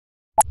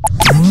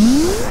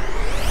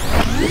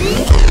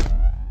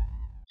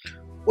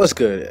What's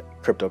good,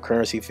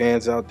 cryptocurrency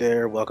fans out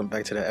there? Welcome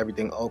back to the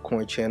Everything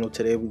Altcoin channel.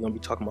 Today we're going to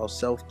be talking about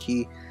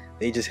Selfkey.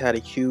 They just had a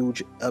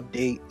huge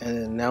update and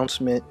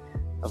announcement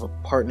of a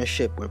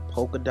partnership with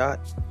Polkadot.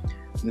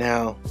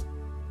 Now,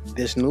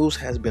 this news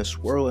has been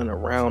swirling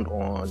around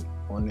on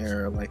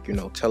their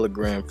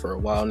Telegram for a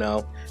while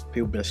now.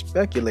 People have been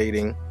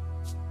speculating,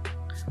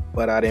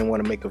 but I didn't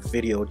want to make a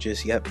video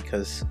just yet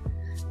because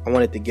I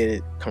wanted to get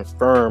it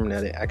confirmed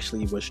that it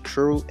actually was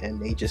true,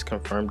 and they just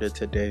confirmed it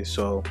today.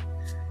 So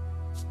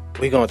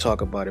we're going to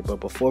talk about it, but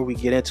before we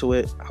get into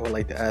it, I would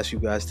like to ask you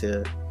guys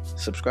to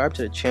subscribe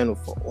to the channel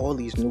for all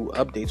these new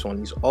updates on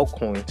these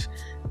altcoins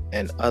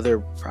and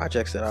other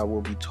projects that I will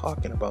be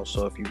talking about.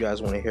 So if you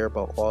guys want to hear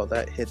about all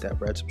that, hit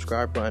that red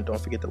subscribe button. Don't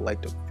forget to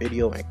like the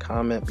video and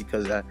comment,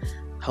 because that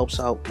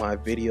helps out my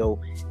video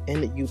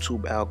in the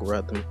YouTube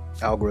algorithm,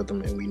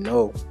 and we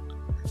know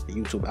the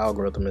YouTube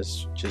algorithm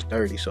is just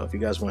dirty. So if you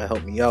guys want to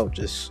help me out,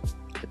 just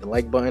hit the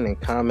like button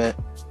and comment.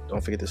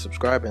 Don't forget to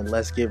subscribe, and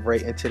let's get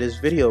right into this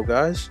video,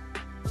 guys.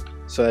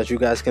 So as you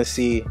guys can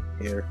see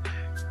here,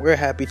 we're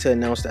happy to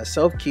announce that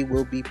Selfkey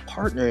will be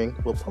partnering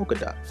with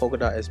Polkadot.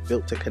 Polkadot is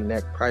built to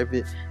connect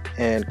private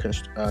and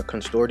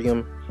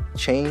consortium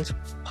chains,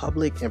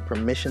 public and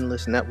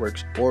permissionless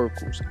networks,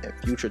 oracles, and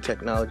future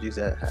technologies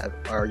that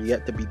are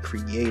yet to be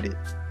created.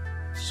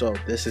 So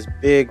this is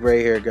big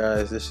right here,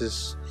 guys. This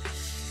is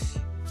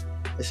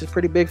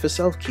pretty big for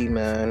Selfkey,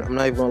 man. I'm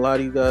not even gonna lie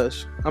to you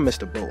guys, I missed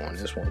the boat on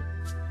this one.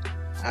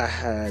 I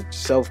had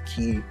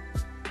Selfkey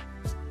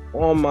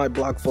on my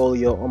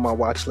blockfolio, on my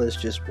watch list,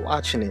 just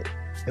watching it.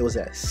 It was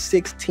at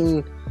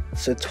 16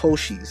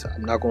 satoshis.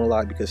 I'm not gonna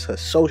lie, because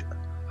Hashoshi,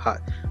 I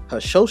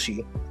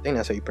think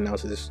that's how you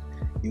pronounce his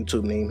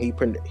YouTube name, he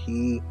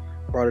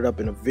brought it up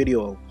in a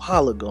video a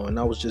while ago, and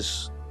I was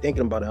just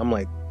thinking about it. I'm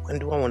like, when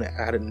do I want to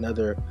add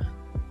another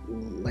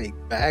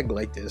bag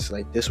like this?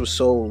 Like, this was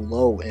so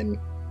low and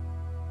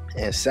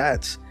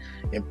sats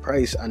in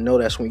price. I know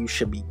that's when you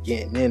should be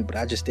getting in, but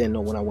I just didn't know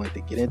when I wanted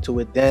to get into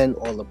it. Then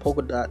all the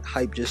Polkadot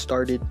hype just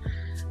started.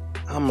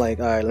 I'm like,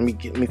 all right, let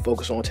me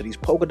focus on to these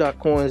Polkadot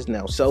coins.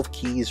 Now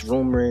Selfkey is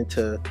rumoring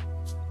to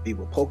be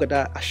with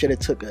Polkadot. I should have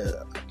took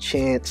a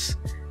chance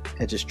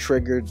and just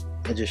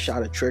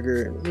shot a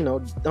trigger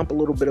and dump a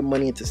little bit of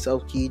money into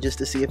Selfkey just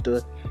to see if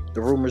the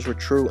rumors were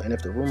true. And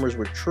if the rumors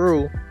were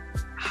true,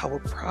 I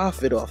would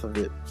profit off of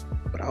it.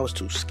 But I was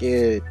too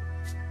scared.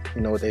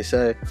 You know what they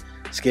say,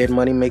 scared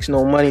money makes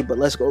no money. But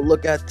let's go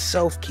look at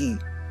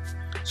Selfkey.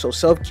 So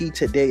Selfkey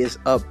today is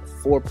up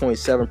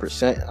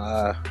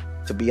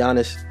 4.7%. To be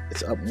honest,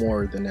 it's up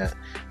more than that,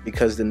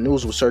 because the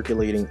news was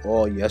circulating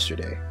all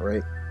yesterday,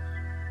 right?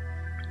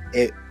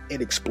 It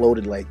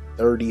exploded like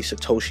 30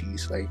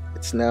 satoshis. Like,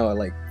 it's now at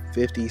like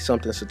 50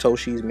 something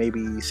satoshis,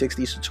 maybe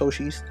 60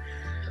 satoshis,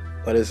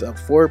 but it's up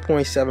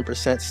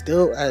 4.7%,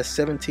 still at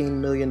 $17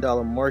 million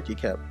market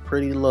cap.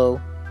 Pretty low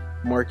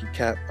market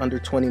cap, under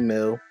 20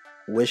 mil.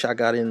 Wish I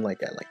got in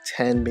at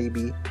 10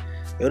 maybe.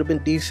 It would have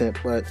been decent,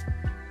 but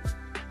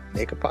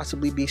there could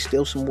possibly be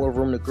still some more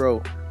room to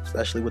grow,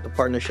 especially with the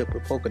partnership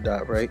with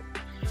Polkadot, right?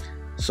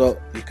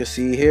 So you can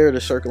see here the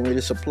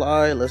circulated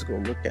supply. Let's go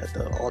look at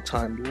the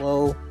all-time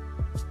low.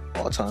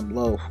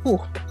 Whew,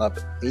 up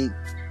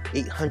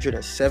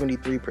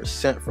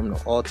 873% from the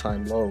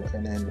all-time low,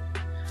 and then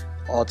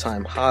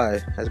all-time high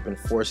has been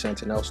 4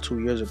 cents, and that was 2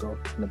 years ago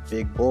in the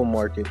big bull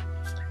market.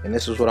 And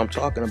this is what I'm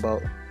talking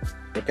about.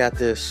 Look at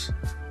this.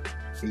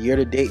 The year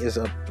to date is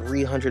up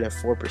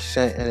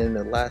 304%, and in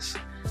the last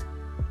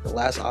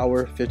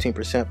hour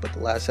 15%, but the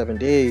last 7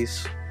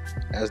 days,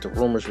 as the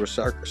rumors were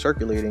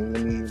circulating,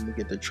 let me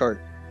get the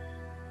chart.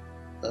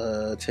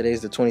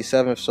 Today's the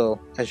 27th, so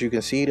as you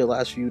can see, the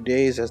last few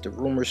days, as the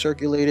rumors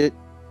circulated,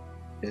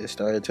 it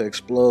started to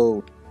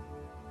explode.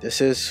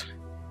 This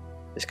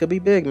could be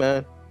big,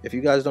 man. If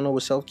you guys don't know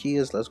what Selfkey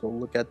is, let's go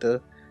look at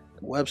the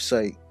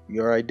website.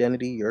 Your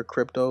identity, your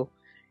crypto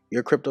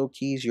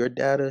keys, your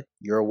data,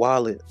 your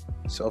wallet.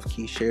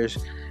 Selfkey shares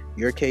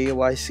your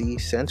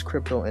KYC, sends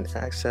crypto, and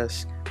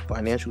access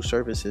financial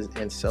services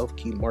in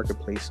Selfkey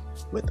marketplace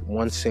with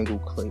one single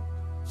click.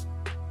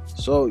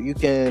 So you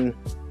can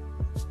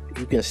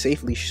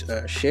safely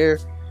share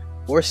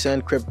or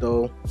send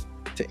crypto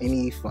to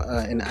any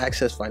and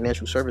access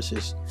financial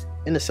services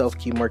in the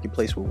Selfkey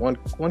marketplace with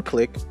one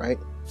click, right?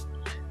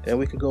 Then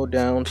we could go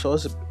down. So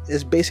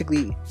it's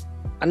basically,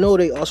 I know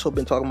they also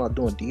been talking about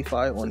doing DeFi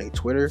on their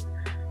Twitter,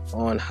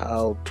 on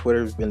how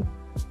Twitter's been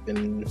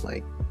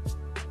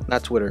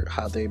not Twitter,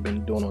 how they've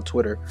been doing on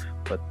Twitter,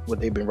 but what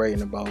they've been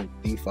writing about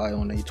DeFi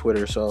on their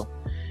Twitter. So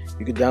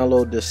you can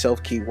download the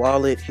Selfkey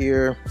wallet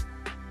here.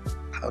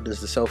 How does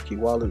the Selfkey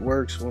wallet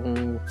works? There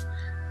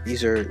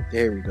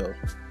we go.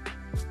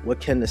 What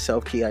can the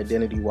Selfkey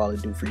identity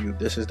wallet do for you?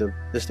 This is the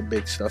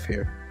big stuff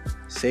here.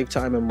 Save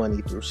time and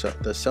money through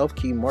the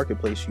Selfkey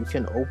marketplace. You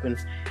can open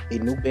a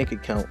new bank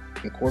account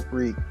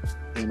incorporate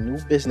a new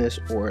business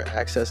or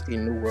access a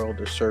new world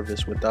of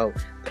service without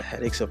the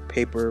headaches of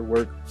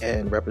paperwork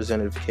and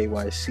representative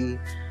KYC,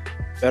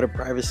 better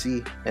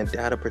privacy and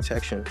data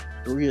protection.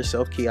 Through your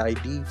Selfkey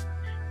ID,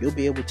 you'll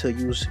be able to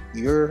use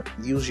your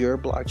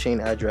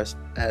blockchain address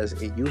as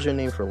a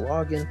username for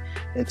login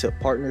into a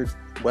partnered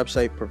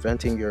website,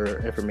 preventing your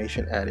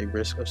information at a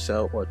risk of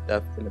sale or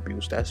theft and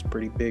abuse. That's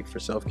pretty big for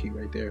Selfkey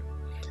right there.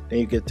 Then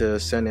you get to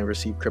send and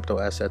receive crypto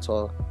assets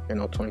all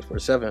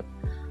 24/7.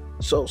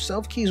 So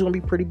Selfkey is gonna be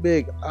pretty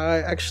big.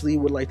 I actually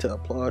would like to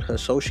applaud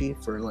Hisoshi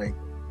for like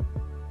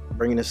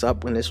bringing this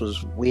up when this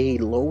was way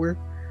lower,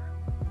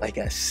 like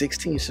at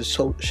 16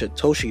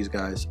 satoshis,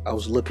 guys. I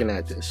was looking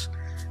at this.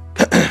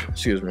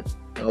 Excuse me.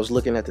 I was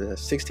looking at the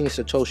 16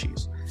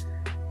 satoshis.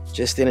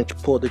 Just didn't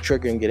pull the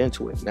trigger and get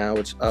into it. Now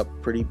it's up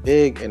pretty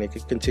big, and it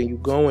could continue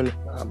going.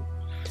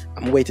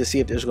 I'm waiting to see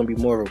if there's gonna be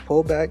more of a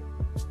pullback.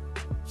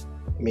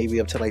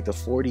 Maybe up to like the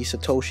 40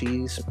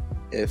 satoshis.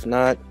 If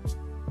not,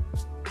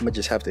 I'm gonna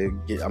just have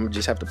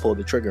to pull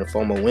the trigger and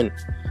FOMO in,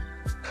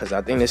 because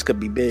I think this could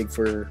be big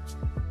for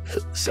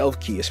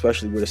Selfkey,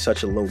 especially with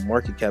such a low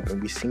market cap.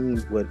 And we've seen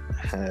what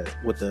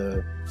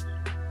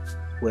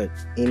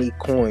any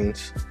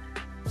coins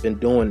been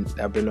doing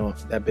that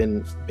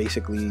been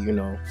basically, you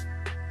know,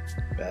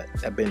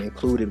 that been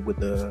included with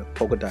the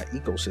Polkadot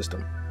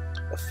ecosystem,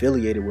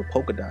 affiliated with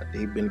Polkadot.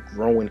 They've been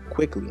growing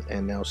quickly,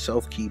 and now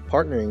Selfkey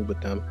partnering with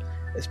them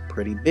is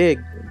pretty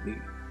big.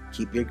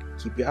 Keep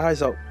your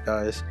eyes out,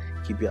 guys.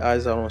 Keep your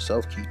eyes out on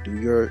Selfkey. Do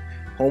your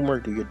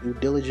homework, do your due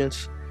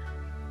diligence.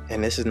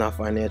 And this is not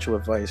financial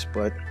advice,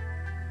 but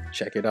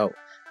check it out.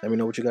 Let me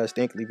know what you guys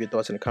think. Leave your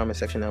thoughts in the comment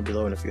section down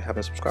below. And if you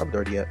haven't subscribed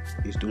already yet,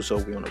 please do so.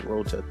 We're on the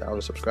road to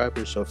 1,000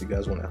 subscribers. So if you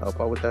guys want to help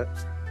out with that,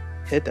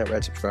 hit that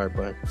red subscribe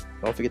button.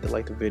 Don't forget to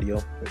like the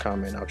video and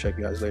comment. I'll check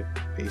you guys later.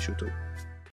 Peace, YouTube.